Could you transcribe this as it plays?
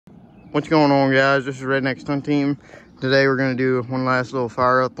What's going on, guys? This is Redneck Stunt Team. Today we're going to do one last little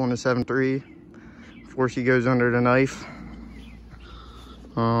fire up on the 7.3 before she goes under the knife.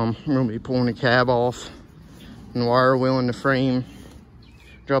 I'm going to be pulling the cab off and wire wheeling the frame,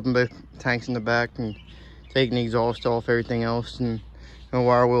 dropping both tanks in the back and taking the exhaust off, everything else, and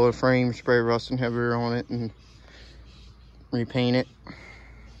wire wheel the frame, spray rust and heavier on it, and repaint it.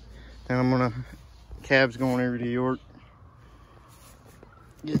 Then I'm going to, cab's going over to York.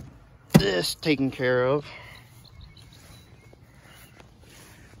 Get this taken care of.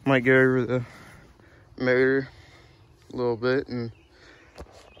 Might go over the motor a little bit and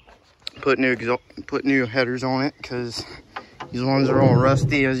put new headers on it, because these ones are all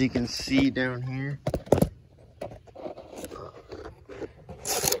rusty, as you can see down here.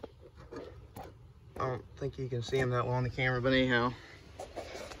 I don't think you can see them that well on the camera, but anyhow,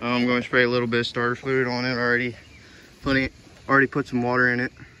 I'm going to spray a little bit of starter fluid on it. Already put some water in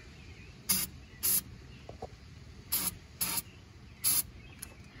it.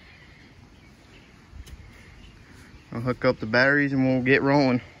 I'll hook up the batteries and we'll get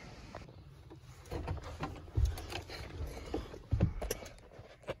rolling.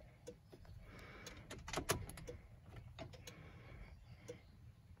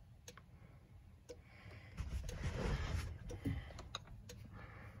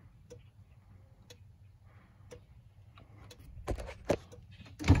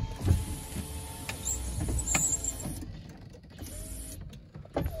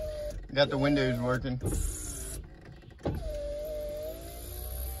 Got the windows working.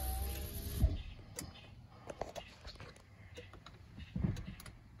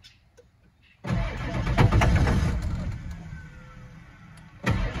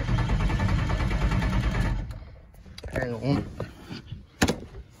 Hang on.